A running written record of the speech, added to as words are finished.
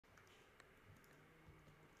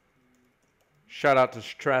Shout out to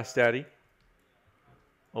Strass Daddy.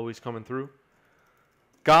 Always coming through.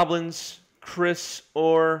 Goblins, Chris,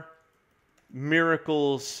 or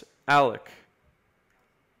Miracles, Alec.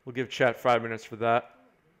 We'll give chat 5 minutes for that.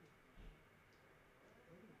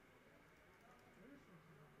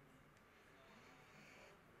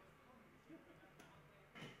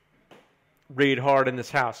 Raid hard in this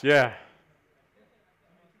house. Yeah.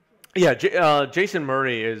 Yeah, Jason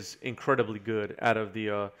Murray is incredibly good out of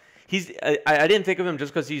the... I didn't think of him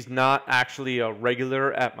just because he's not actually a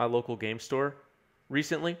regular at my local game store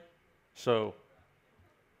recently. So,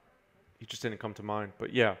 he just didn't come to mind.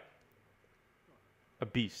 But yeah, a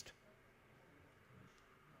beast.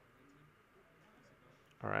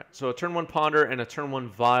 All right, so a turn 1 Ponder and a turn 1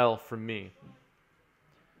 Vial from me.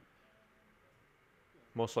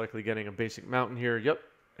 Most likely getting a basic mountain here. Yep,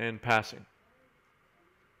 and passing.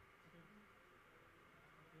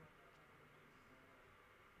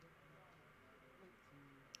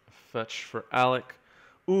 Fetch for Alec.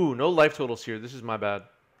 Ooh, no life totals here. This is my bad.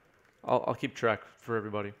 I'll keep track for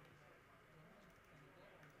everybody.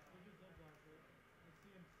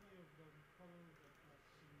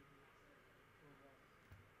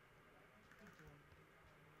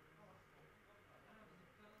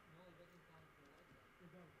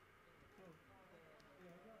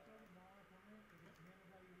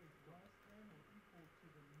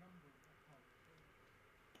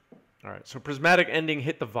 All right, so Prismatic Ending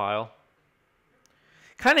hit the Vial.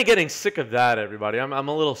 Kind of getting sick of that, everybody. I'm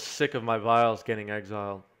a little sick of my Vials getting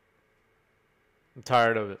exiled. I'm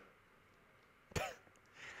tired of it.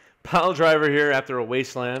 Pile Driver here after a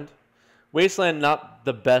Wasteland. Wasteland not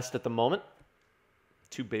the best at the moment.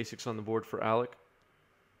 2 basics on the board for Alec.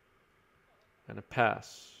 And a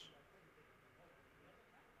pass.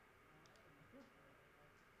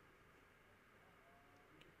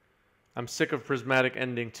 I'm sick of Prismatic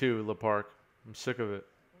Ending too, LaPark. I'm sick of it.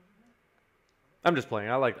 I'm just playing.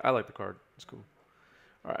 I like the card. It's cool.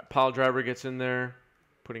 All right, Pile Driver gets in there,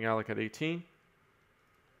 putting Alec at 18.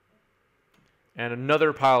 And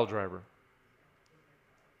another Pile Driver.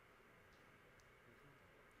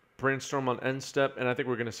 Brainstorm on end step, and I think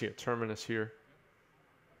we're going to see a Terminus here.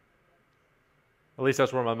 At least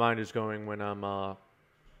that's where my mind is going when I'm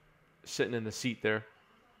sitting in the seat there.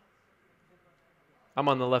 I'm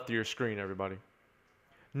on the left of your screen, everybody.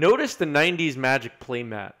 Notice the 90s Magic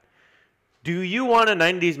playmat. Do you want a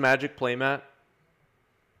 90s Magic playmat?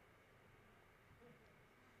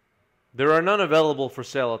 There are none available for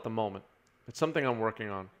sale at the moment. It's something I'm working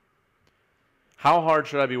on. How hard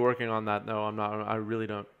should I be working on that? No, I'm not. I really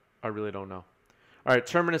don't know. All right,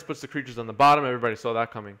 Terminus puts the creatures on the bottom. Everybody saw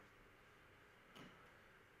that coming.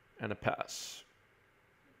 And a pass.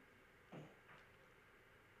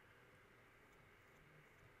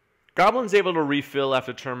 Goblin's able to refill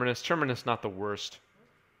after Terminus. Terminus not the worst.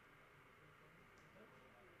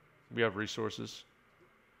 We have resources.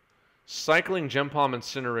 Cycling Gem Palm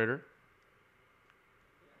Incinerator.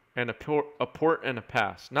 And a port and a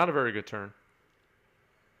pass. Not a very good turn.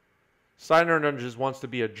 Side Nudges wants to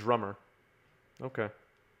be a drummer. Okay.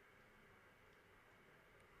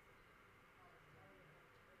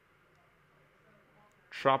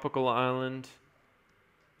 Tropical Island.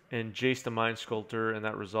 And Jace the Mind Sculptor, and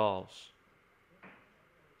that resolves.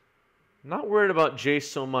 Not worried about Jace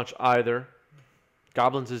so much either.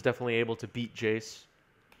 Goblins is definitely able to beat Jace.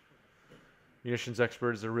 Munitions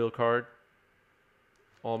Expert is a real card.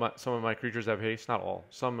 Some of my creatures have haste. Not all.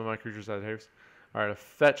 Some of my creatures have haste. All right, a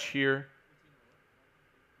fetch here.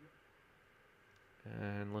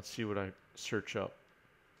 And let's see what I search up.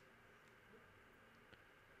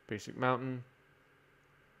 Basic Mountain.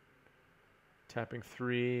 Tapping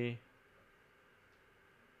 3.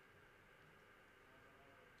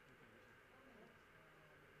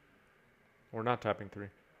 Or not tapping 3.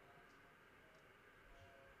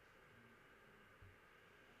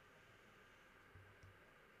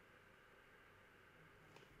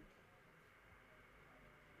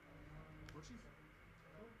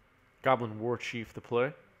 Goblin War Chief to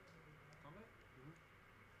play.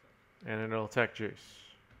 And it'll attack Jace.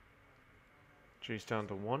 Jace down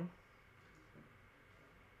to 1.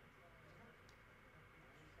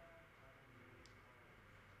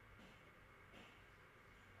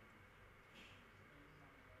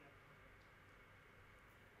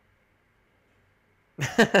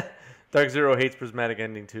 Dark Zero hates Prismatic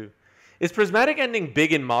Ending too. Is Prismatic Ending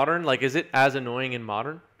big in Modern? Like, is it as annoying in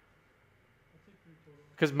Modern?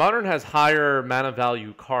 Because Modern has higher mana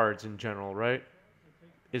value cards in general, right?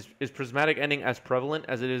 Is Prismatic Ending as prevalent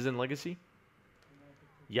as it is in Legacy?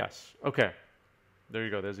 Yes. Okay. There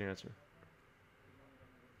you go. There's the answer.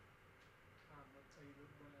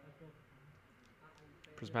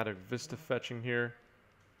 Prismatic Vista fetching here.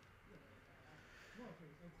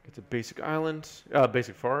 Get to basic island,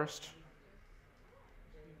 basic forest.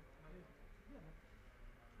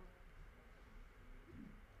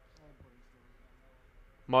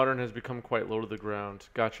 Modern has become quite low to the ground.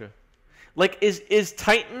 Gotcha. Like, is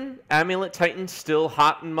Titan, Amulet Titan, still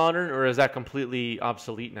hot in Modern, or is that completely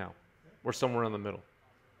obsolete now? We're somewhere in the middle.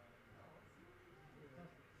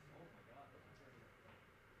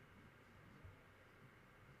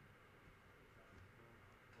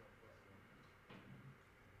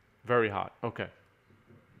 Very hot. Okay.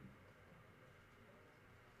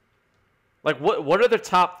 Like, what are the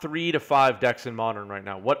top 3 to 5 decks in Modern right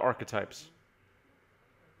now? What archetypes?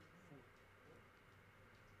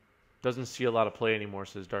 Doesn't see a lot of play anymore,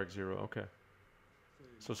 says Dark Zero. Okay.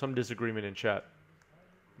 So some disagreement in chat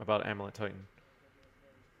about Amulet Titan.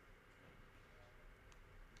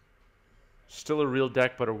 Still a real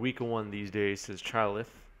deck, but a weaker one these days, says Chilith.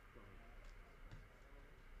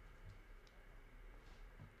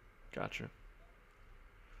 Gotcha.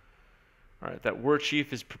 Alright, that War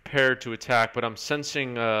Chief is prepared to attack, but I'm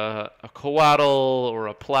sensing a Coatl or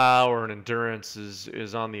a Plow or an Endurance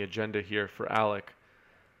is on the agenda here for Alec.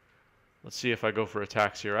 Let's see if I go for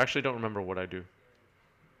attacks here. I actually don't remember what I do.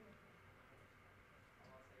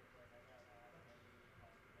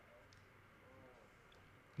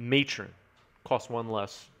 Matron. Costs 1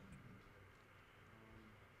 less.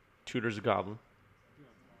 Tutors a Goblin.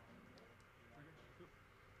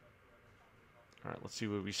 Alright, let's see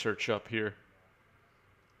what we search up here.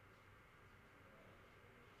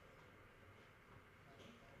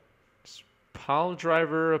 Pile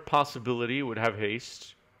Driver, a possibility, would have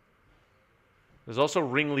haste. There's also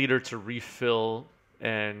Ringleader to refill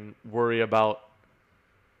and worry about,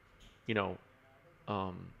 you know,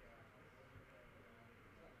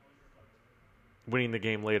 winning the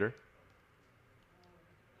game later.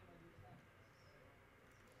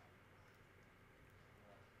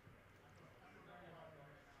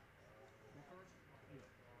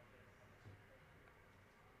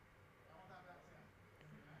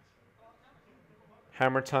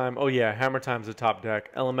 Hammer Time. Oh yeah, Hammer Time's the top deck.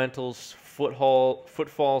 Elementals,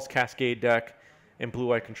 Footfalls, Cascade deck, and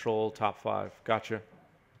Blue Eye Control, top 5. Gotcha.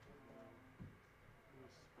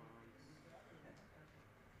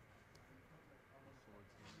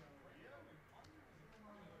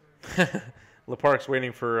 LePark's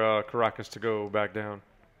waiting for Caracas to go back down.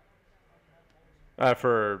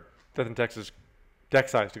 For Death in Texas deck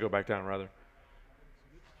size to go back down, rather.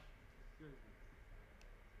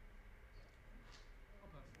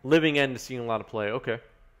 Living End is seeing a lot of play. Okay.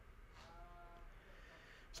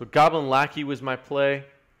 So Goblin Lackey was my play.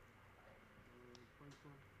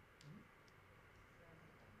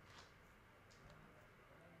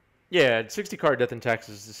 Yeah, 60 card Death in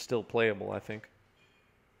Texas is still playable, I think.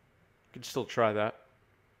 Could still try that.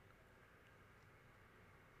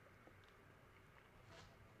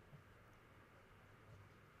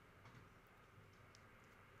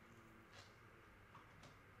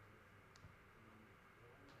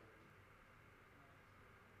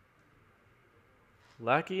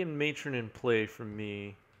 Lackey and Matron in play for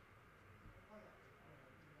me.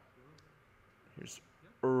 Here's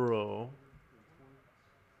Uro.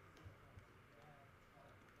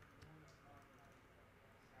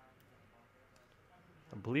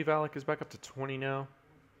 I believe Alec is back up to 20 now.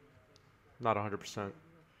 Not 100%. All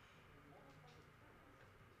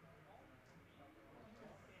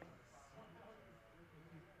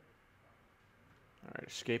right,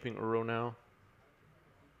 escaping Uro now.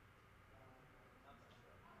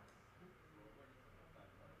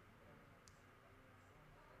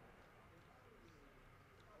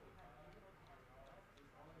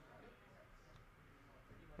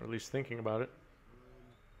 Or at least thinking about it.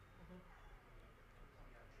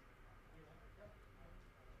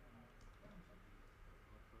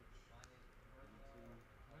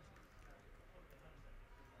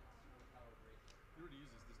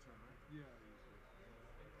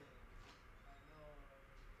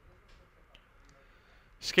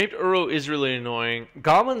 Escaped Uro is really annoying.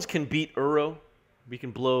 Goblins can beat Uro. We can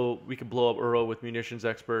blow up Uro with munitions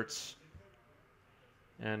experts.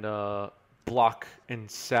 And block and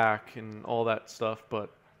sack and all that stuff, but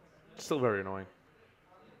it's still very annoying.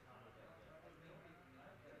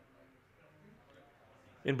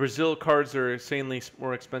 In Brazil, cards are insanely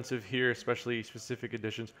more expensive here, especially specific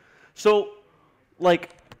editions. So,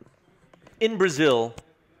 like, in Brazil,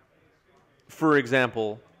 for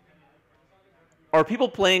example, are people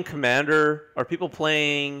playing Commander? Are people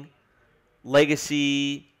playing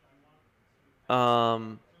Legacy?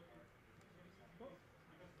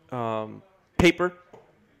 Paper?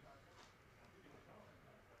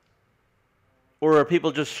 Or are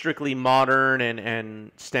people just strictly modern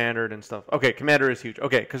and standard and stuff? Okay, Commander is huge.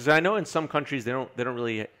 Okay, because I know in some countries they don't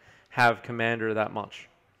really have Commander that much.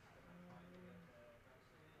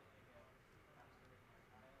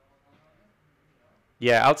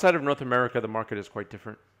 Yeah, outside of North America, the market is quite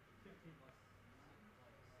different.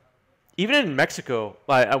 Even in Mexico,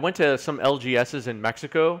 I went to some LGSs in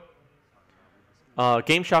Mexico.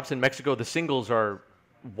 Game shops in Mexico, the singles are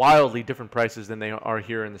wildly different prices than they are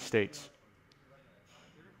here in the States.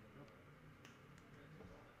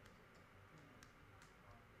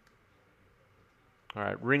 All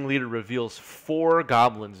right, Ringleader reveals 4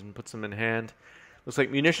 goblins and puts them in hand. Looks like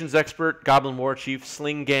Munitions Expert, Goblin War Chief,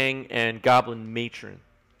 Sling Gang, and Goblin Matron.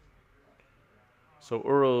 So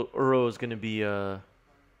Uro is going to be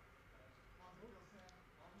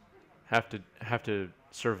have to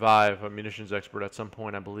survive a Munitions Expert at some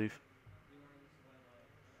point, I believe.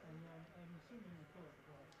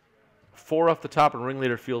 4 off the top, and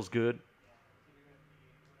Ringleader feels good.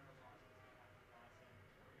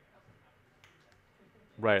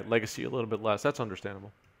 Right, Legacy a little bit less. That's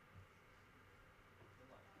understandable.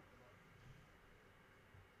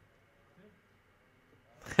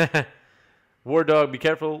 War Dog, be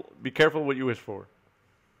careful. Be careful what you wish for.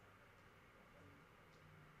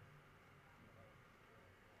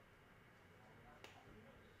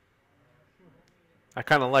 I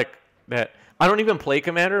kind of like that. I don't even play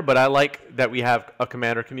Commander, but I like that we have a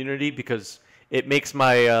Commander community because it makes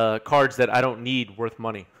my cards that I don't need worth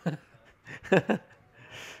money.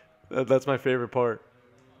 That's my favorite part.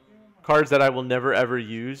 Cards that I will never ever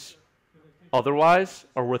use otherwise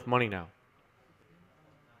are worth money now.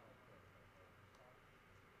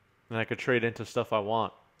 And I could trade into stuff I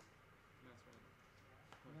want.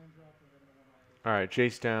 All right,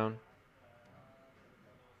 Jace down.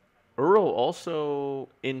 Uro also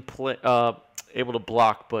in play, able to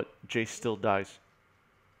block, but Jace still dies.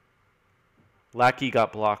 Lackey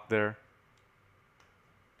got blocked there.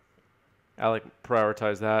 Alec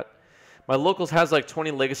prioritized that. My locals has like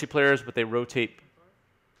 20 legacy players, but they rotate.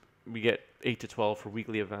 We get 8 to 12 for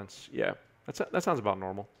weekly events. Yeah, that sounds about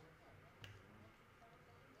normal.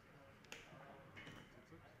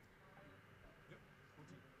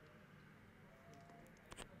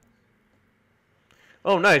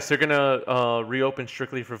 Oh, nice. They're going to reopen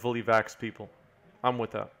strictly for fully vaxxed people. I'm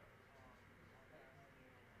with that.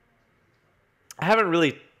 I haven't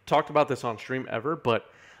really talked about this on stream ever, but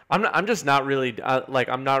I'm just not really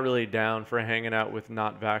I'm not really down for hanging out with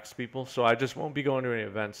not vaxxed people, so I just won't be going to any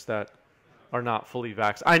events that are not fully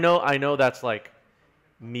vaxxed. I know that's like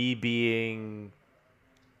me being,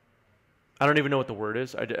 I don't even know what the word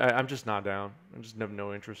is. I'm just not down. I just have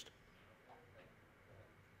no interest.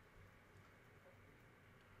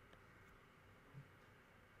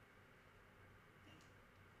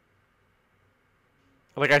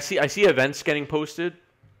 Like I see events getting posted,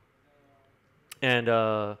 and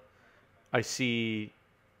I see,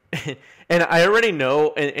 and I already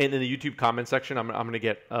know. And in the YouTube comment section, I'm gonna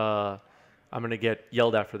get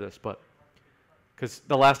yelled at for this, but because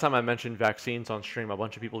the last time I mentioned vaccines on stream, a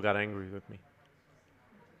bunch of people got angry with me.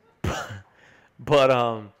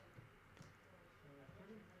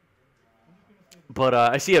 but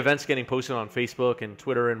I see events getting posted on Facebook and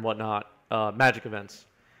Twitter and whatnot, Magic events.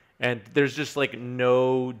 And there's just like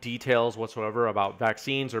no details whatsoever about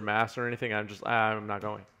vaccines or masks or anything. I'm not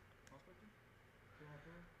going.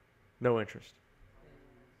 No interest.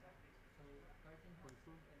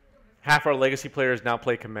 Half our legacy players now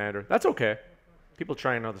play Commander. That's okay. People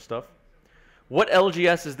trying other stuff. What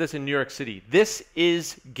LGS is this in New York City? This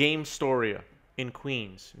is Gamestoria in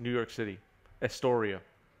Queens, New York City. Astoria.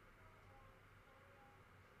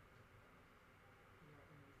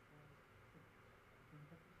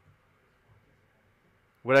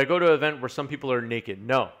 Would I go to an event where some people are naked?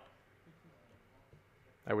 No.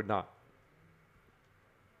 I would not.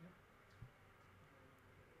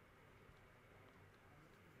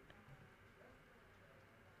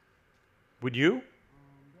 Would you?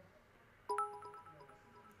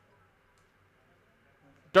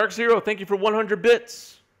 Dark Zero, thank you for 100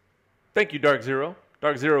 bits. Thank you, Dark Zero.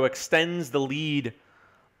 Dark Zero extends the lead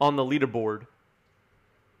on the leaderboard.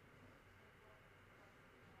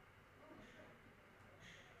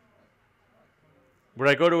 Would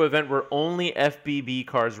I go to an event where only FBB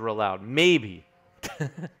cards were allowed? Maybe.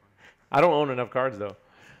 I don't own enough cards, though,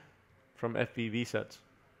 from FBB sets.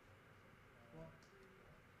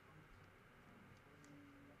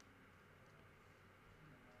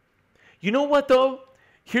 You know what, though?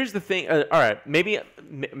 Here's the thing. All right, maybe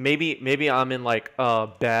I'm in like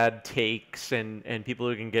bad takes and people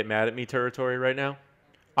who can get mad at me territory right now.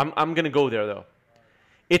 I'm gonna go there though.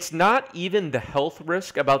 It's not even the health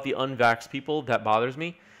risk about the unvaxxed people that bothers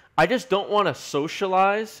me. I just don't want to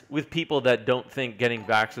socialize with people that don't think getting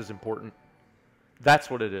vaxxed is important. That's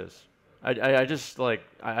what it is. I just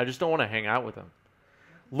don't want to hang out with them.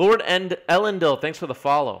 Lord Ellendale, thanks for the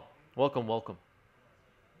follow. Welcome, welcome.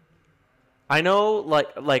 I know,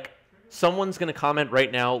 like someone's gonna comment right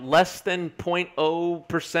now. Less than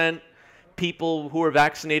 0.0% people who are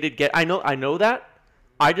vaccinated get. I know that.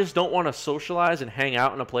 I just don't want to socialize and hang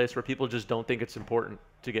out in a place where people just don't think it's important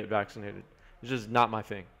to get vaccinated. It's just not my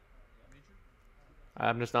thing.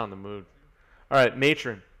 I'm just not in the mood. All right,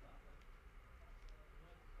 Matron.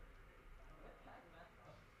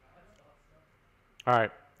 All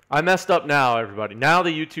right. I messed up now, everybody. Now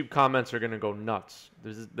the YouTube comments are going to go nuts.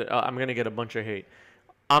 I'm going to get a bunch of hate.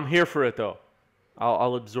 I'm here for it, though.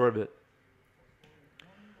 I'll absorb it.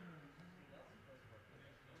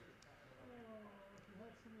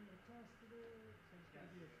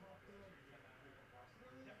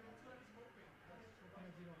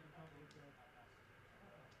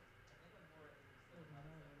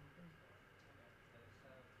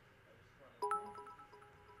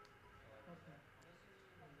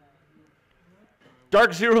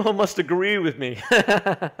 Dark Zero must agree with me.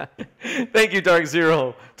 Thank you, Dark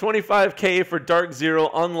Zero. 25K for Dark Zero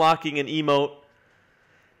unlocking an emote.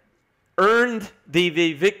 Earned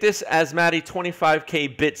the Victus Asmati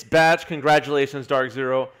 25K bits badge. Congratulations, Dark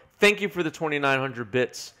Zero. Thank you for the 2,900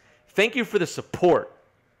 bits. Thank you for the support.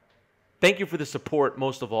 Thank you for the support,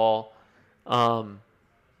 most of all. All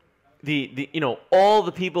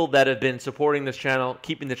the people that have been supporting this channel,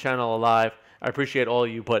 keeping the channel alive. I appreciate all of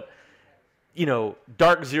you, but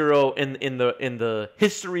Dark Zero in the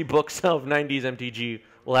history books of 90s MTG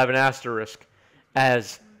will have an asterisk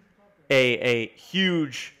as a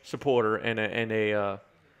huge supporter and a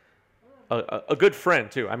good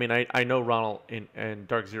friend too. I mean, I know Ronald and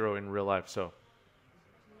Dark Zero in real life, so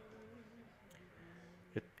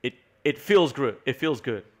it feels good. It feels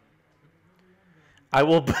good. I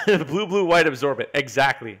will blue white absorb it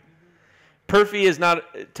exactly. Perfy is not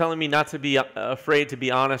telling me not to be afraid to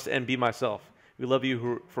be honest and be myself. We love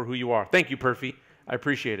you for who you are. Thank you, Perfy. I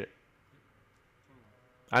appreciate it.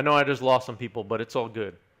 I know I just lost some people, but it's all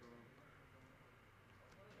good.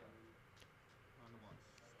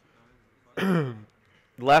 The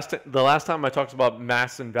last time I talked about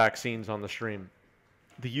masks and vaccines on the stream,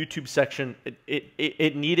 the YouTube section,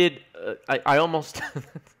 it needed. I almost.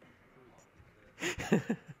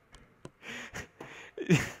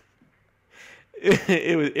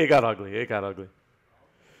 It got ugly. It got ugly.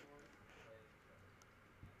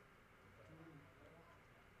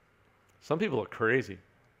 Some people are crazy.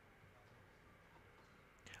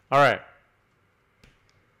 All right.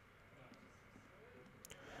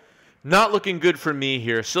 Not looking good for me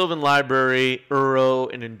here. Sylvan Library,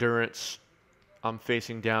 Uro, and Endurance. I'm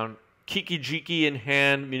facing down. Kiki Jiki in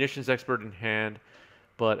hand, Munitions Expert in hand,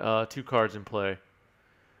 but 2 cards in play.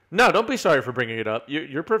 No, don't be sorry for bringing it up.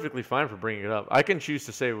 You're perfectly fine for bringing it up. I can choose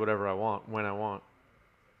to say whatever I want, when I want.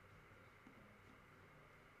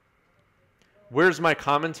 Where's my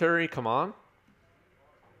commentary? Come on.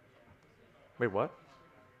 Wait, what?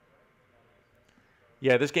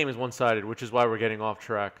 Yeah, this game is one-sided, which is why we're getting off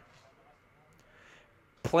track.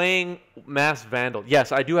 Playing Mass Vandal.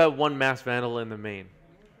 Yes, I do have 1 Mass Vandal in the main.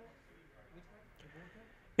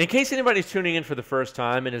 In case anybody's tuning in for the first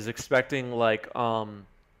time and is expecting, like,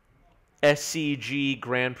 SCG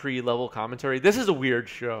Grand Prix level commentary, this is a weird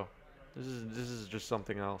show. This is just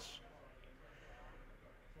something else.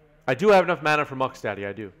 I do have enough mana for Mux Daddy,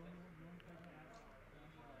 I do.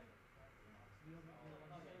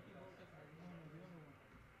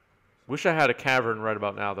 Wish I had a cavern right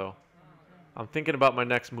about now, though. I'm thinking about my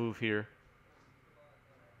next move here.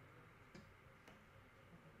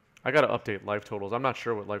 I gotta update life totals. I'm not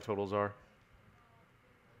sure what life totals are.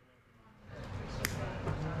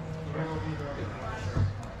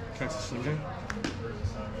 Texas Slim Jim?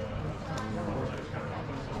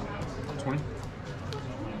 20?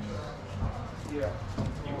 Yeah.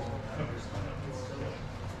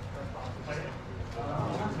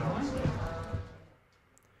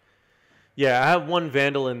 Yeah, I have 1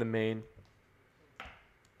 Vandal in the main.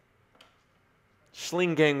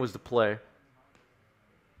 Sling Gang was the play.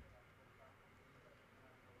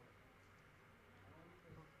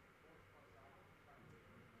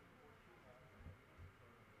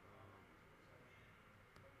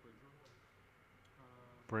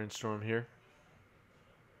 Brainstorm here.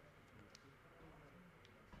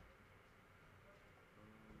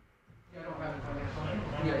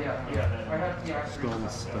 Skull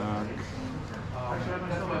stack.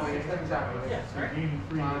 exactly. Really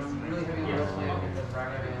heavy little slam into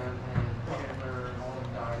Dragon Man and Chandler and all of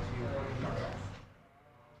them die to.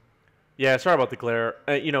 Yeah, sorry about the glare.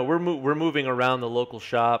 You know, we're moving around the local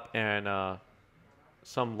shop, and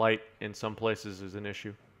some light in some places is an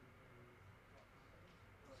issue.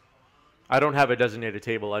 I don't have a designated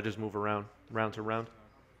table. I just move around, round to round.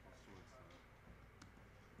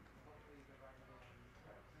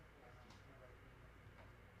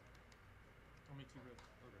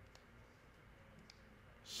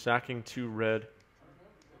 Sacking 2 red.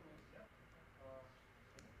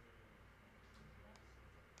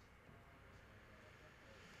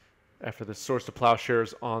 After the Source to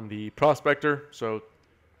Plowshares on the Prospector, so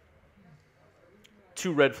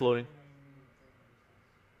 2 red floating.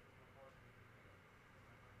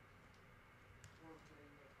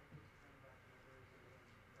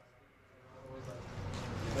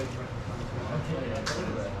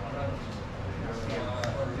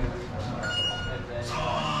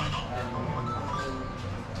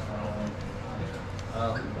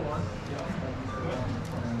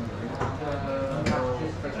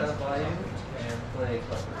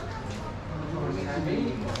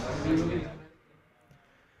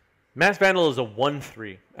 Mass Vandal is a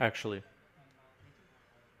 1/3, actually,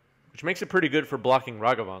 which makes it pretty good for blocking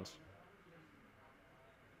Ragavans.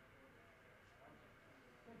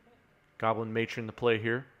 Goblin Matron to play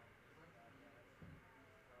here.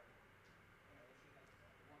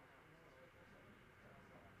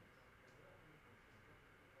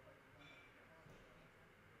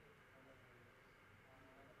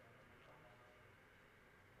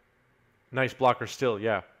 Nice blocker still,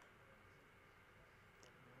 yeah.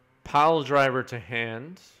 Pile Driver to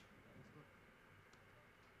hand.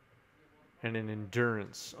 And an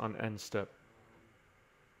Endurance on end step.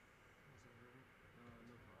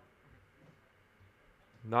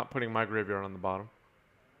 Not putting my graveyard on the bottom.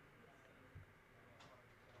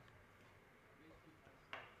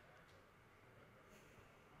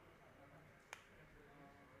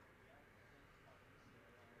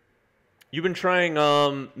 You've been trying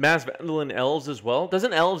Mass Vandal and Elves as well?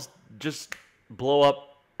 Doesn't Elves just blow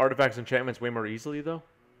up artifacts and enchantments way more easily, though?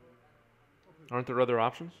 Aren't there other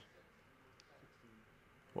options?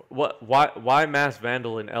 Why Mass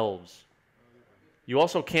Vandal and Elves? You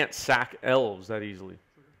also can't sack Elves that easily.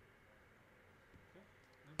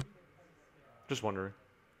 Just wondering.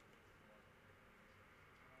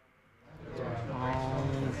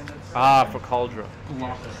 For Cauldron.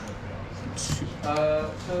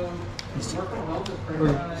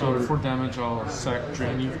 So 4 damage, I'll sack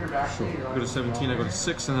drain you. Sure. Go to 17, I go to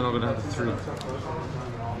 6, and then I'll go down to 3.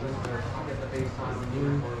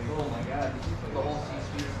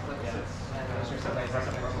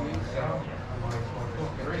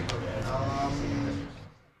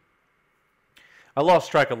 I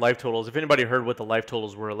lost track of life totals. If anybody heard what the life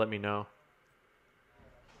totals were, let me know.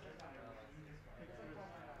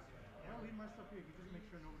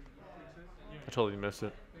 I totally missed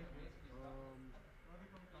it.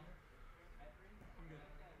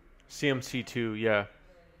 CMC2, yeah.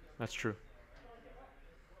 That's true.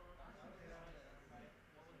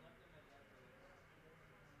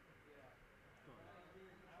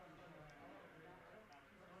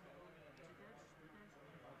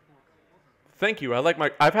 Thank you. I like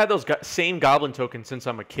my. I've had those same Goblin tokens since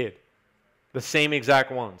I'm a kid. The same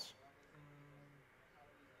exact ones.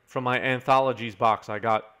 From my Anthologies box I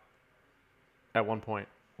got at one point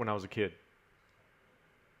when I was a kid.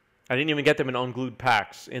 I didn't even get them in unglued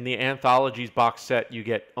packs. In the Anthologies box set, you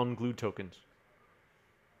get unglued tokens.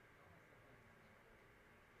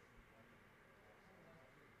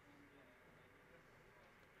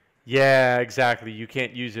 Yeah, exactly. You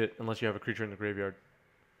can't use it unless you have a creature in the graveyard.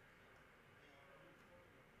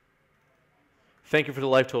 Thank you for the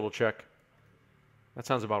life total check. That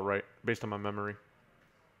sounds about right, based on my memory.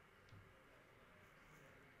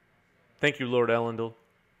 Thank you, Lord Elendil.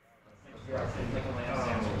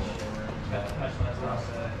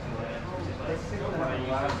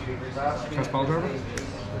 Cast Pile Driver?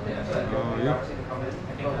 Yeah.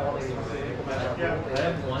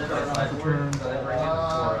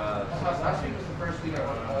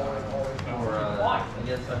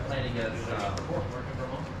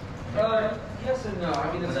 Yes and no.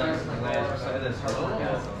 I mean, it's nice.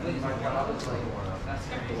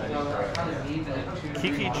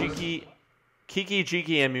 Kiki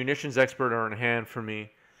Jiki and Munitions Expert are in hand for me.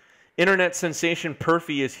 Internet sensation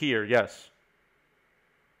Perfy is here, yes.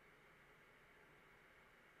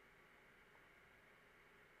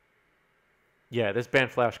 Yeah, this Bant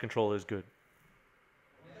Flash control is good.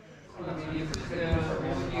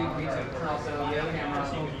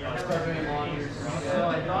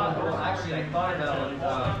 Actually, I thought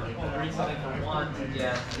about bringing something for one to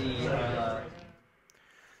get the.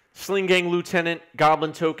 Sling Gang Lieutenant,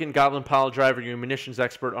 Goblin Token, Goblin Pile Driver, your munitions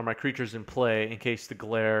expert are my creatures in play in case the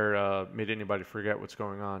glare made anybody forget what's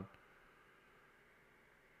going on.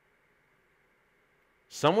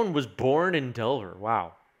 Someone was born in Delver.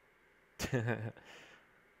 Wow.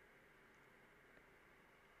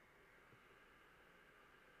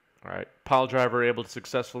 Alright. Pile Driver able to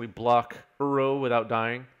successfully block Uro without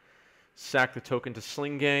dying. Sack the token to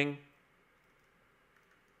Sling Gang.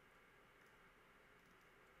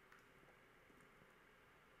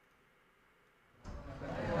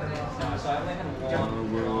 So I only had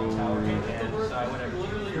one tower game, so I would have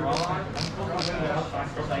literally drawn.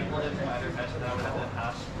 Cycle it to either fetch, and I would have to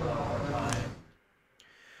pass one more time.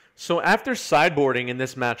 So after sideboarding in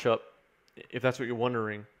this matchup, if that's what you're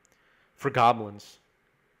wondering, for Goblins,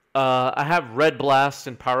 I have Red Blasts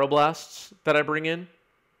and Pyroblasts that I bring in.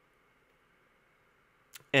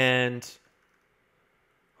 And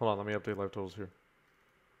hold on, let me update live totals here.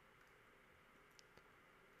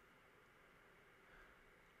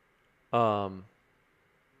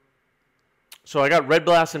 So I got Red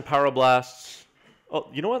Blasts and Pyroblasts. Oh,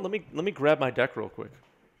 you know what? Let me grab my deck real quick.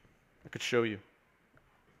 I could show you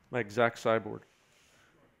my exact sideboard.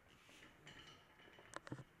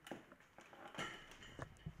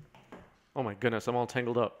 Oh my goodness, I'm all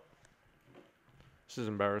tangled up. This is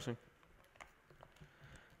embarrassing.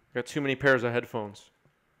 I got too many pairs of headphones.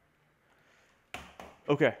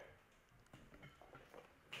 Okay.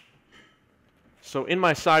 So in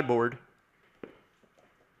my sideboard,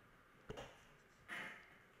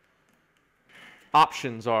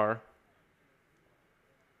 options are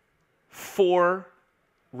 4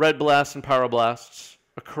 Red Blasts and Pyroblasts,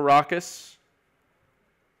 a Caracas,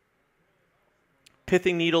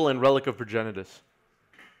 Pithing Needle, and Relic of Progenitus.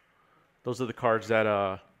 Those are the cards that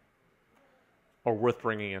are worth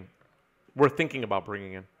bringing in. Worth thinking about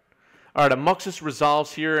bringing in. All right, a Muxus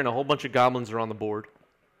Resolves here, and a whole bunch of Goblins are on the board.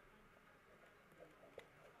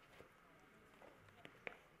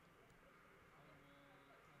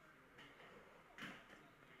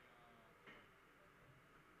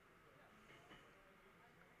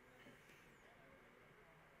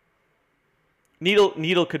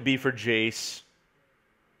 Needle could be for Jace.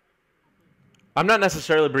 I'm not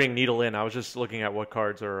necessarily bringing Needle in. I was just looking at what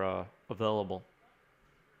cards are available.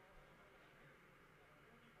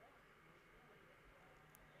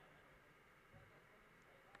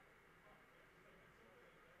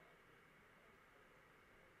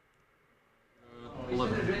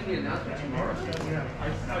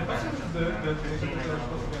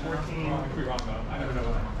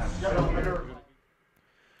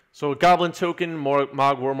 So a Goblin Token,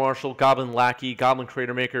 Mog War Marshal, Goblin Lackey, Goblin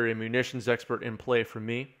Crater Maker, and Munitions Expert in play for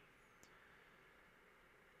me.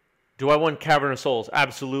 Do I want Cavern of Souls?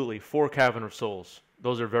 Absolutely. 4 Cavern of Souls.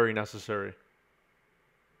 Those are very necessary.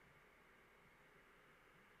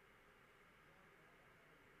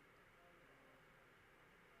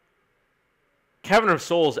 Cavern of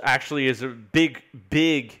Souls actually is a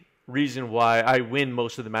big reason why I win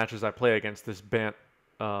most of the matches I play against this Bant,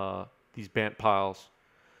 these Bant piles.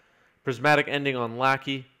 Prismatic Ending on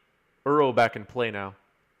Lackey. Uro back in play now.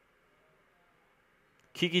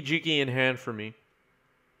 Kiki Jiki in hand for me.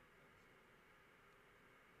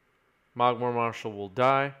 Mogmore Marshal will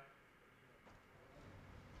die.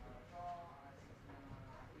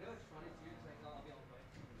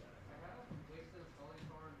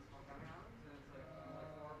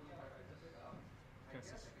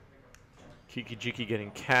 Kiki Jiki getting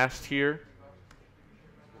cast here.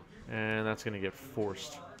 And that's going to get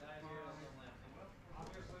forced.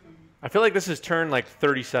 I feel like this is turn like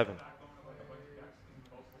 37.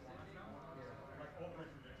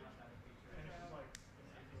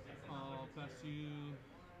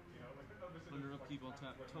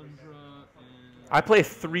 I play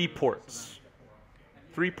 3 ports.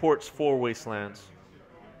 3 ports, 4 wastelands.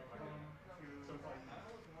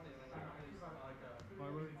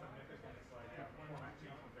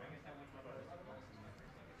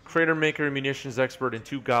 Crater Maker, Munitions Expert, and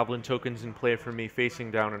 2 Goblin Tokens in play for me,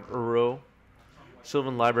 facing down an Uro.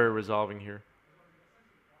 Sylvan Library resolving here.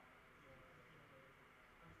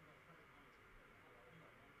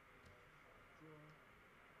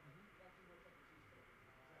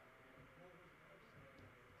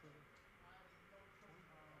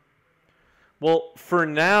 Well, for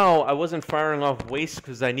now, I wasn't firing off waste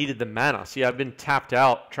because I needed the mana. See, I've been tapped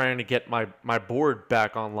out trying to get my board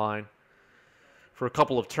back online for a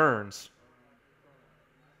couple of turns.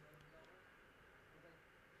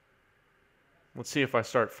 Let's see if I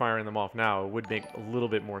start firing them off now. It would make a little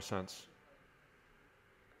bit more sense.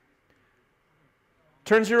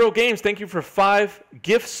 Turn Zero Games, thank you for 5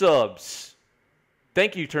 gift subs.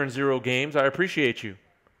 Thank you, Turn Zero Games. I appreciate you.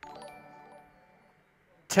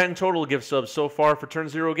 10 total gift subs so far for Turn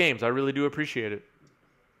Zero Games. I really do appreciate it.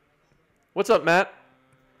 What's up, Matt?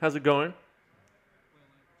 How's it going?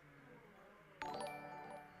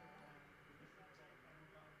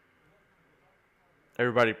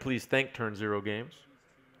 Everybody, please thank Turn Zero Games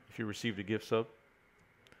if you received a gift sub.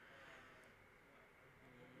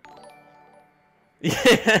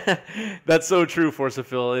 Yeah, that's so true,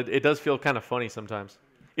 Forcephil. It does feel kind of funny sometimes.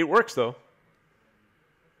 It works, though.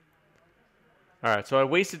 All right, so I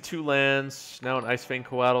wasted 2 lands. Now an Ice Fang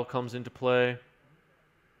Coatl comes into play.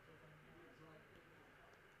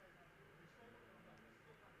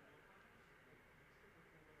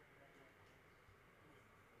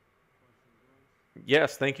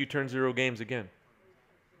 Yes, thank you, Turn Zero Games, again.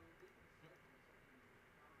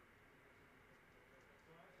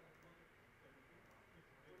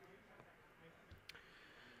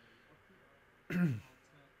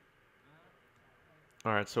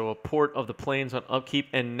 All right, so a Port of the Plains on upkeep,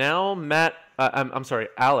 and now Matt, I'm sorry,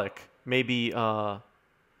 Alec may be cut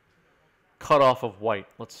off of white.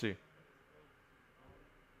 Let's see.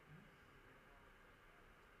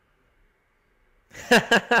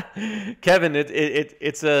 Kevin,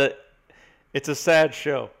 it's a sad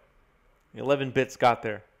show. 11 bits got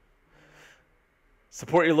there.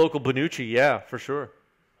 Support your local Bonucci, yeah, for sure.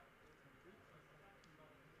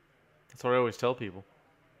 That's what I always tell people.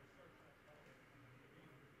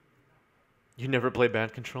 You never play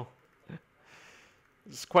Bant Control?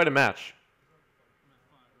 It's quite a match.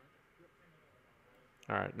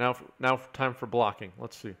 All right, now time for blocking.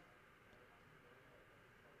 Let's see.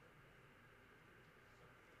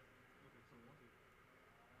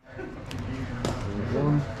 I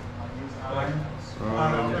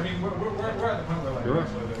mean, we're at the point where, like,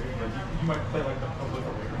 you might play, like, the public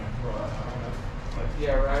or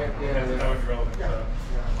Yeah, right? Yeah. that would be relevant. Yeah.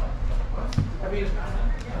 I mean,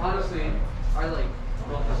 honestly, I like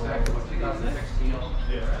built this deck in 2016.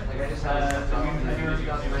 Yeah. Like I just had it set up in 2019,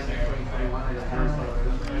 2021. I just had it set up.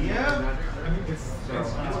 Yeah. I mean, it's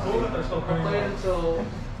cool that they're still coming Played until.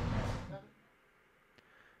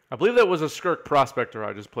 I believe that was a Skirk Prospector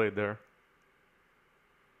I just played there.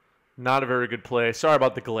 Not a very good play. Sorry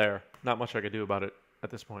about the glare. Not much I could do about it at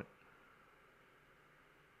this point.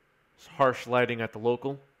 It's harsh lighting at the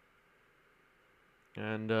local.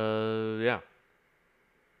 And, yeah.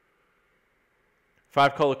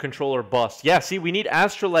 5-color controller bust. Yeah, see, we need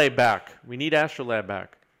Astrolabe back. We need Astrolabe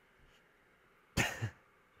back.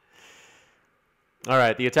 All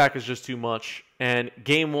right, the attack is just too much. And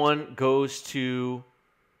game 1 goes to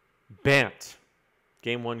Bant.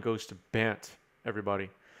 Game 1 goes to Bant, everybody.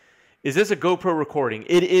 Is this a GoPro recording?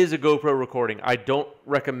 It is a GoPro recording. I don't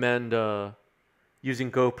recommend using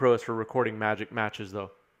GoPros for recording Magic matches,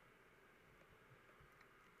 though.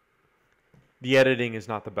 The editing is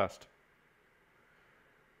not the best.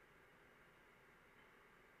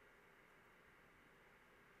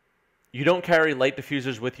 You don't carry light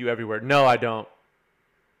diffusers with you everywhere. No, I don't.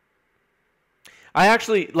 I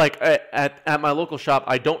actually, like, at my local shop,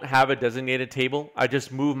 I don't have a designated table. I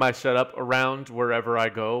just move my setup around wherever I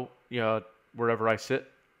go, you know, wherever I sit.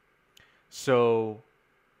 So,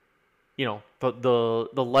 you know,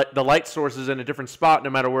 the light source is in a different spot no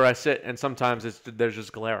matter where I sit, and sometimes there's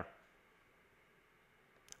just glare.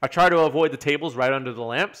 I try to avoid the tables right under the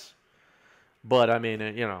lamps, but I mean,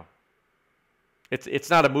 you know, it's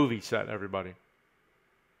not a movie set, everybody.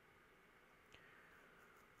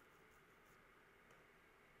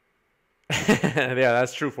 Yeah,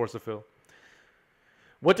 that's true, Forcephil.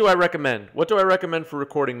 What do I recommend? What do I recommend for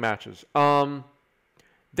recording matches? I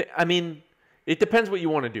mean, it depends what you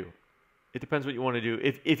want to do. It depends what you want to do.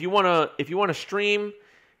 If you want to stream,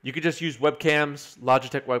 you could just use webcams,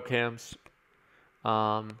 Logitech webcams.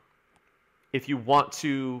 If you want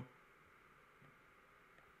to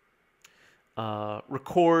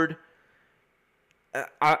record,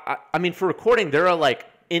 I mean, for recording, there are like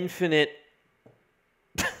infinite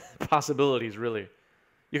possibilities, really.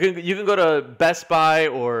 You can go to Best Buy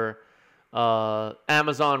or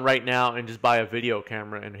Amazon right now and just buy a video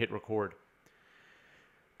camera and hit record.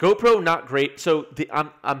 GoPro, not great. So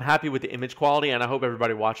I'm happy with the image quality, and I hope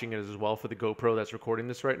everybody watching it is as well for the GoPro that's recording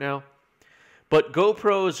this right now. But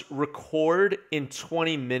GoPros record in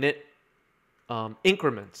 20-minute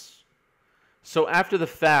increments. So after the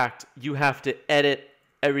fact, you have to edit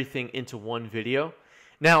everything into one video.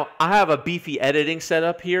 Now, I have a beefy editing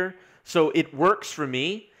setup here, so it works for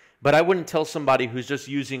me, but I wouldn't tell somebody who's just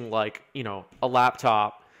using, like, you know, a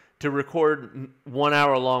laptop to record 1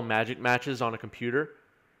 hour long Magic matches on a computer.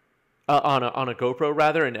 on a GoPro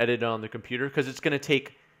rather, and edit it on the computer, because it's going to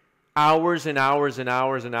take hours and hours and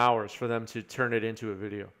hours and hours for them to turn it into a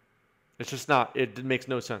video. It's just not. It makes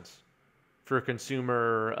no sense for a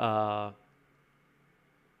consumer.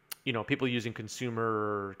 You know, people using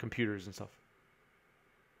consumer computers and stuff.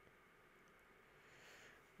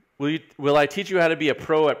 Will I teach you how to be a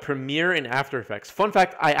pro at Premiere and After Effects? Fun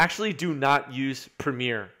fact, I actually do not use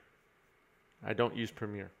Premiere. I don't use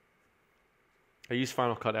Premiere. I use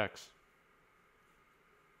Final Cut X.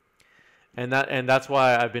 And that's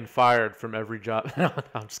why I've been fired from every job. No,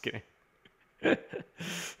 I'm just kidding.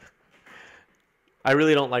 I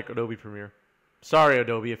really don't like Adobe Premiere. Sorry,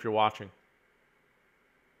 Adobe, if you're watching.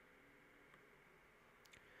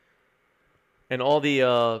 And all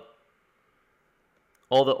the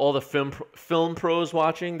film pros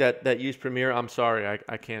watching that use Premiere, I'm sorry,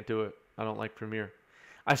 I can't do it. I don't like Premiere.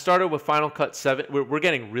 I started with Final Cut 7. We're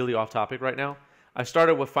getting really off topic right now. I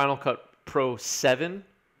started with Final Cut Pro 7,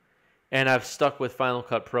 and I've stuck with Final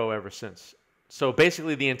Cut Pro ever since. So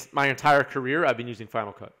basically, my entire career, I've been using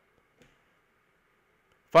Final Cut.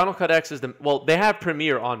 Final Cut X is they have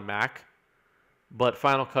Premiere on Mac, but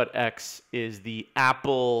Final Cut X is the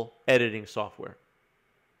Apple editing software.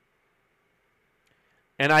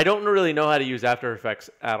 And I don't really know how to use After Effects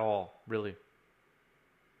at all, really.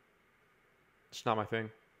 It's not my thing.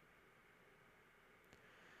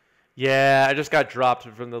 Yeah, I just got dropped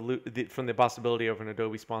from the possibility of an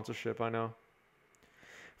Adobe sponsorship, I know.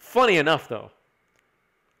 Funny enough, though,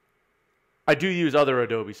 I do use other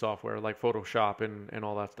Adobe software like Photoshop and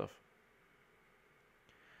all that stuff.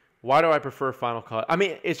 Why do I prefer Final Cut? I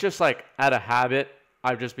mean, it's just like out of habit.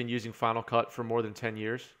 I've just been using Final Cut for more than 10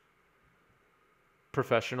 years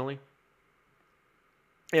professionally.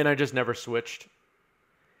 And I just never switched.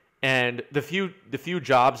 And the few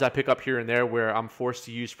jobs I pick up here and there where I'm forced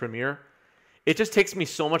to use Premiere, it just takes me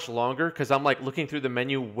so much longer because I'm like looking through the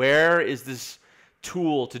menu, where is this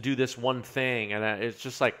tool to do this one thing? And it's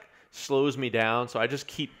just like slows me down. So I just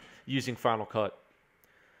keep using Final Cut.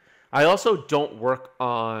 I personally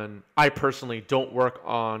don't work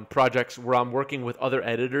on projects where I'm working with other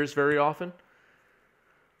editors very often.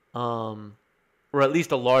 Or at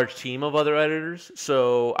least a large team of other editors.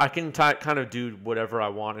 So I can kind of do whatever I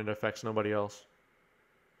want and it affects nobody else.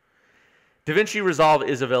 DaVinci Resolve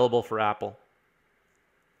is available for Apple.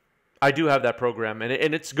 I do have that program, and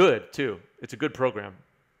it's good, too. It's a good program.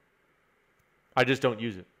 I just don't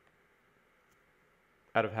use it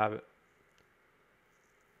out of habit.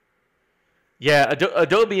 Yeah,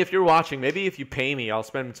 Adobe, if you're watching, maybe if you pay me, I'll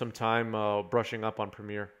spend some time brushing up on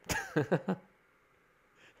Premiere.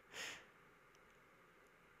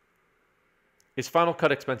 Is Final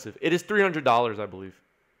Cut expensive? It is $300, I believe.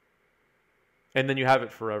 And then you have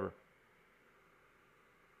it forever.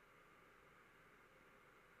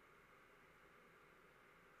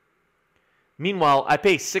 Meanwhile, I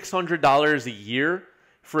pay $600 a year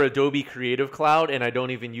for Adobe Creative Cloud, and I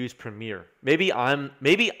don't even use Premiere. Maybe I'm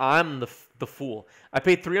the fool. I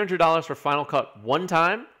paid $300 for Final Cut one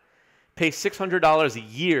time, pay $600 a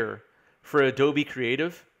year for Adobe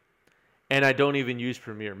Creative, and I don't even use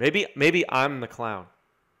Premiere. Maybe I'm the clown.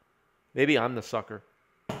 Maybe I'm the sucker.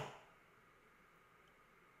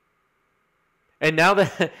 And now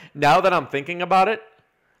that I'm thinking about it,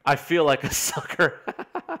 I feel like a sucker.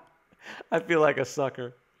 I feel like a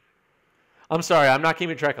sucker. I'm sorry, I'm not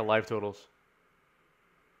keeping track of live totals.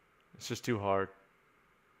 It's just too hard.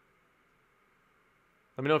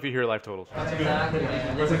 Let me know if you hear live totals. That's exactly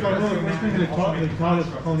what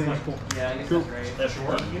Yeah, I guess that's great. That's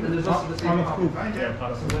short. And there's also the same problem. I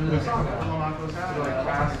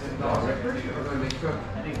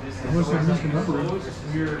think this is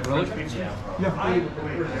weird. Really? Yeah.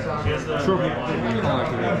 Sure.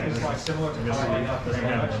 Similar to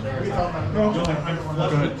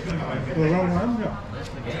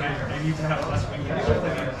I need to have less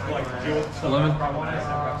like deal with 11.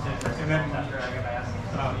 and then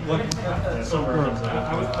so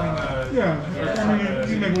I was playing Yeah, I mean,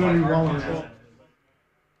 you make whatever you want with it.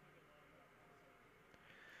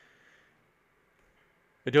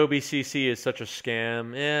 Adobe CC is such a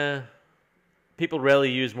scam. Yeah. People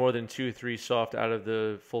rarely use more than 2-3 soft out of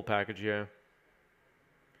the full package, yeah.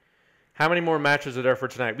 How many more matches are there for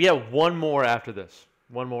tonight? We have one more after this.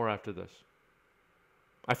 One more after this.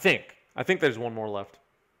 I think there's one more left.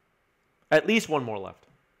 At least one more left.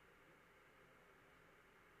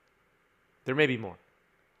 There may be more.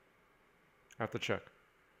 I have to check.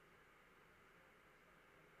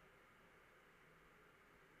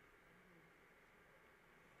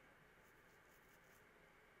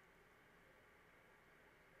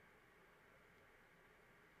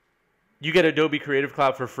 You get Adobe Creative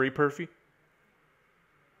Cloud for free, Perfy?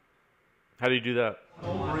 How do you do that?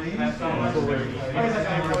 I'll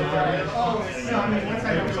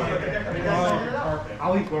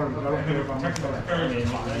eat garbage. I don't care about myself. I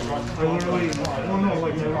literally, well, no,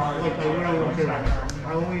 like I literally don't care.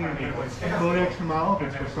 I only go the extra mile if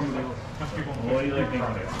it's for somebody else.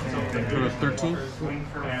 Go to 13.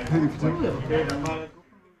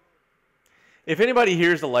 If anybody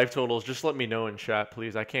hears the life totals, just let me know in chat,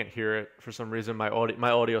 please. I can't hear it for some reason. My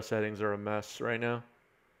audio settings are a mess right now.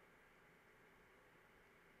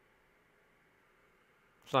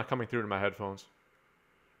 It's not coming through to my headphones.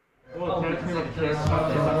 Go ahead.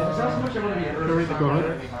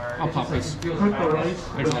 I'll pop this. Cook the rice,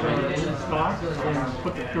 stock, and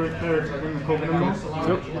put the curry carrots in the coconut milk.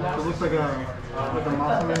 Yep. It looks like a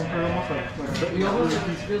masa man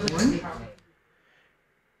almost.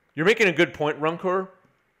 You're making a good point, Runkor.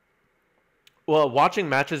 Well, watching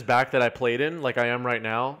matches back that I played in, like I am right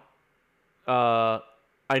now, I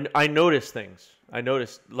noticed things. I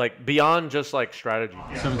noticed, like, beyond just, like, strategy.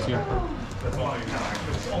 17. That's all you know.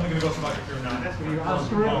 It's only going to go somebody if you're not.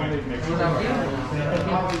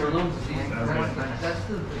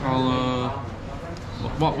 I'll,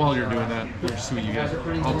 while you're doing that, we'll just see what you get.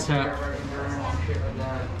 I'll tap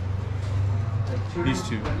these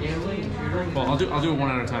two. Well, I'll do it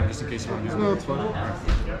one at a time just in case you want to use them. No, it's fine.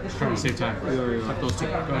 Right. Just trying to save time. Yeah. Tap those two.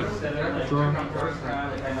 Go ahead. Draw.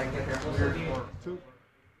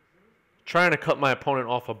 Trying to cut my opponent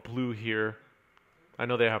off a blue here. I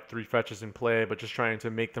know they have 3 fetches in play, but just trying to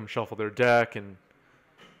make them shuffle their deck and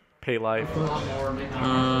pay life.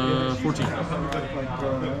 14.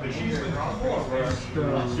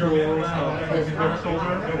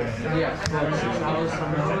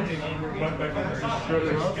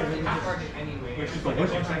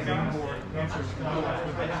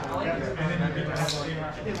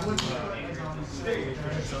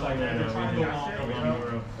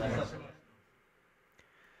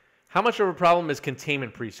 How much of a problem is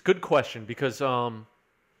Containment Priest? Good question, because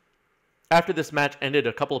after this match ended,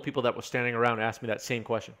 a couple of people that were standing around asked me that same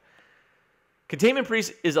question. Containment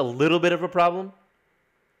Priest is a little bit of a problem.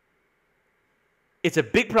 It's a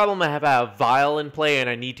big problem. I have Vial in play and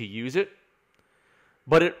I need to use it.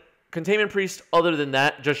 But Containment Priest, other than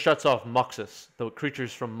that, just shuts off Muxus, the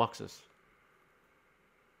creatures from Muxus.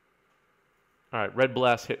 All right, Red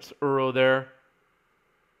Blast hits Uro there.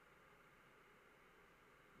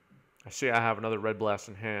 I see I have another Red Blast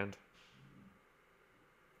in hand.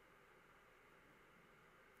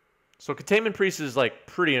 So Containment Priest is like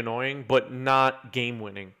pretty annoying, but not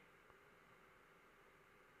game-winning.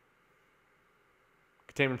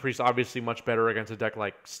 Containment Priest obviously much better against a deck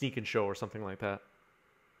like Sneak and Show or something like that.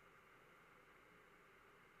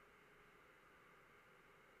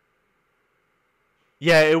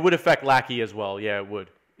 Yeah, it would affect Lackey as well. Yeah, it would.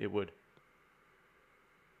 It would.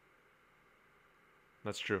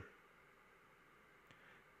 That's true.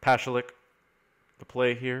 Pashelik, the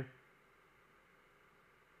play here.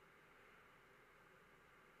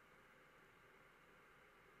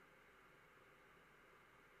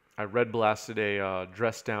 I Red Blasted a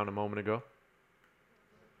Dress Down a moment ago.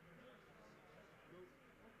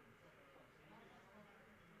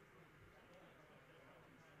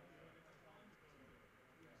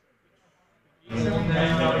 She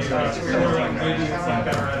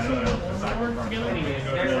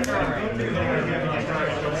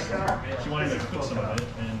wanted to cook some of it,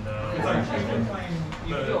 and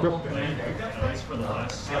for the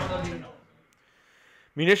last.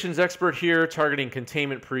 Munitions Expert here targeting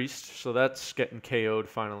Containment Priest, so that's getting KO'd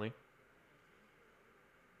finally.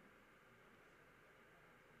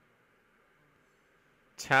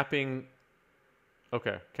 Tapping,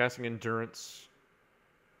 okay, casting Endurance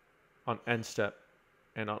on end step.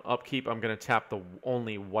 And on upkeep, I'm going to tap the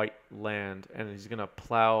only white land, and he's going to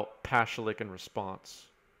plow Pashelik in response.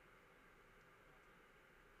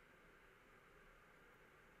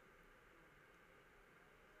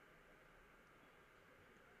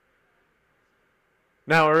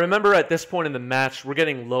 Now, remember at this point in the match, we're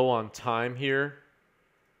getting low on time here.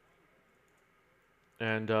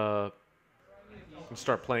 And we'll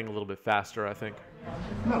start playing a little bit faster, I think.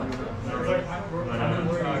 She'll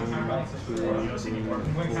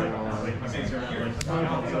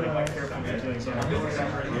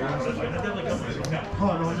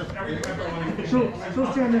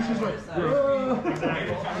stand there, she's like,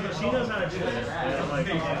 She knows how to do it.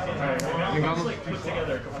 Like put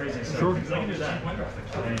together crazy stuff. Sure. I can do that.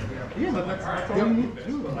 yeah, but that's all you need to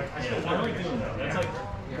do. I like doing that. That's like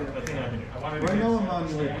the thing I can do. Right now I'm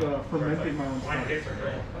on like fermenting my own stuff. I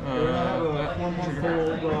have a 4-month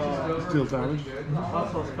Deal damage. I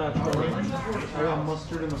got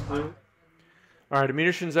mustard in the fruit. All right, a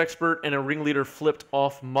munitions expert and a ringleader flipped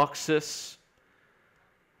off Muxus.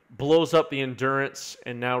 Blows up the endurance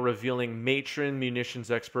and now revealing matron,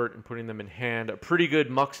 munitions expert, and putting them in hand. A pretty good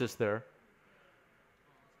Muxus there.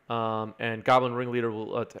 And goblin ringleader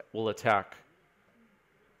will attack.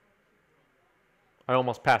 I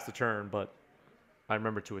almost passed the turn, but I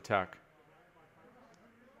remember to attack.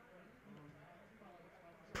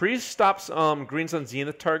 Priest stops greens on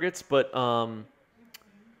zenith targets, but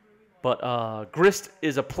Grist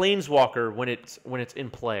is a planeswalker when it's in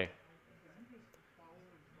play.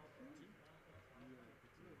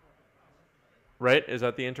 Right? Is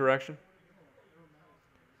that the interaction?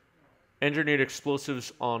 Engineered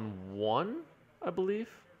explosives on 1, I believe.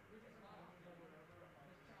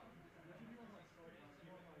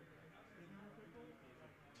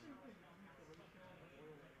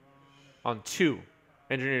 On 2.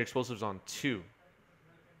 Engineered explosives on 2.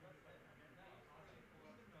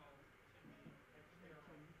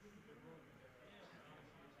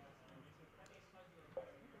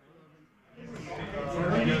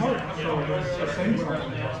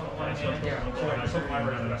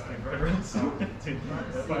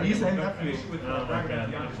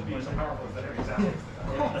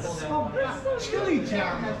 Chili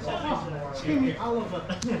jam. Chili Oliver.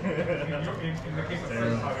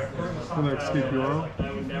 Will that escape your own?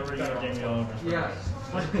 I would never use Jamie Oliver. Yes.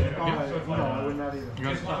 No, I would not even. You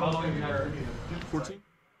guys 14?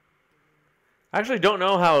 I actually don't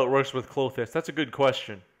know how it works with Clothis. That's a good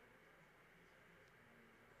question.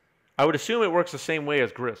 I would assume it works the same way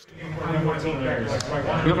as Grist. 14 years. You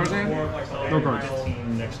have ours in? No cards.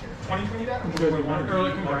 15 next year.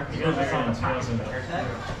 Early congrats. You guys are in 2000.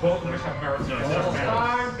 Both of which have merits.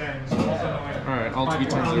 Alright, I'll be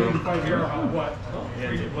 10-0.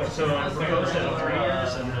 Yeah, so proposed at 3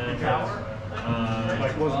 years and then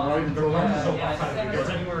Wasn't right until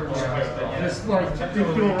It's like,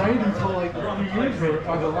 didn't feel right until like 3 years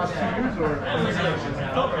or the last 2 years or. I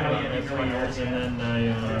felt right at 3 years and then I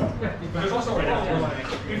There's also right after like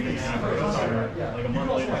a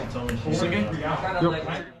month later he told me she's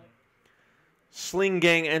Yep. Sling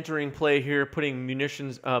Gang entering play here, putting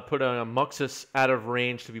munitions, put a Muxus out of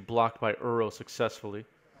range to be blocked by Uro successfully.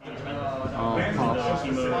 I'll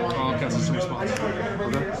cast a super response.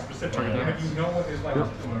 Okay. Target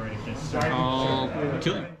that. I'll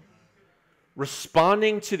kill you.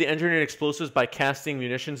 Responding to the engineered explosives by casting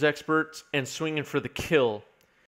munitions experts and swinging for the kill.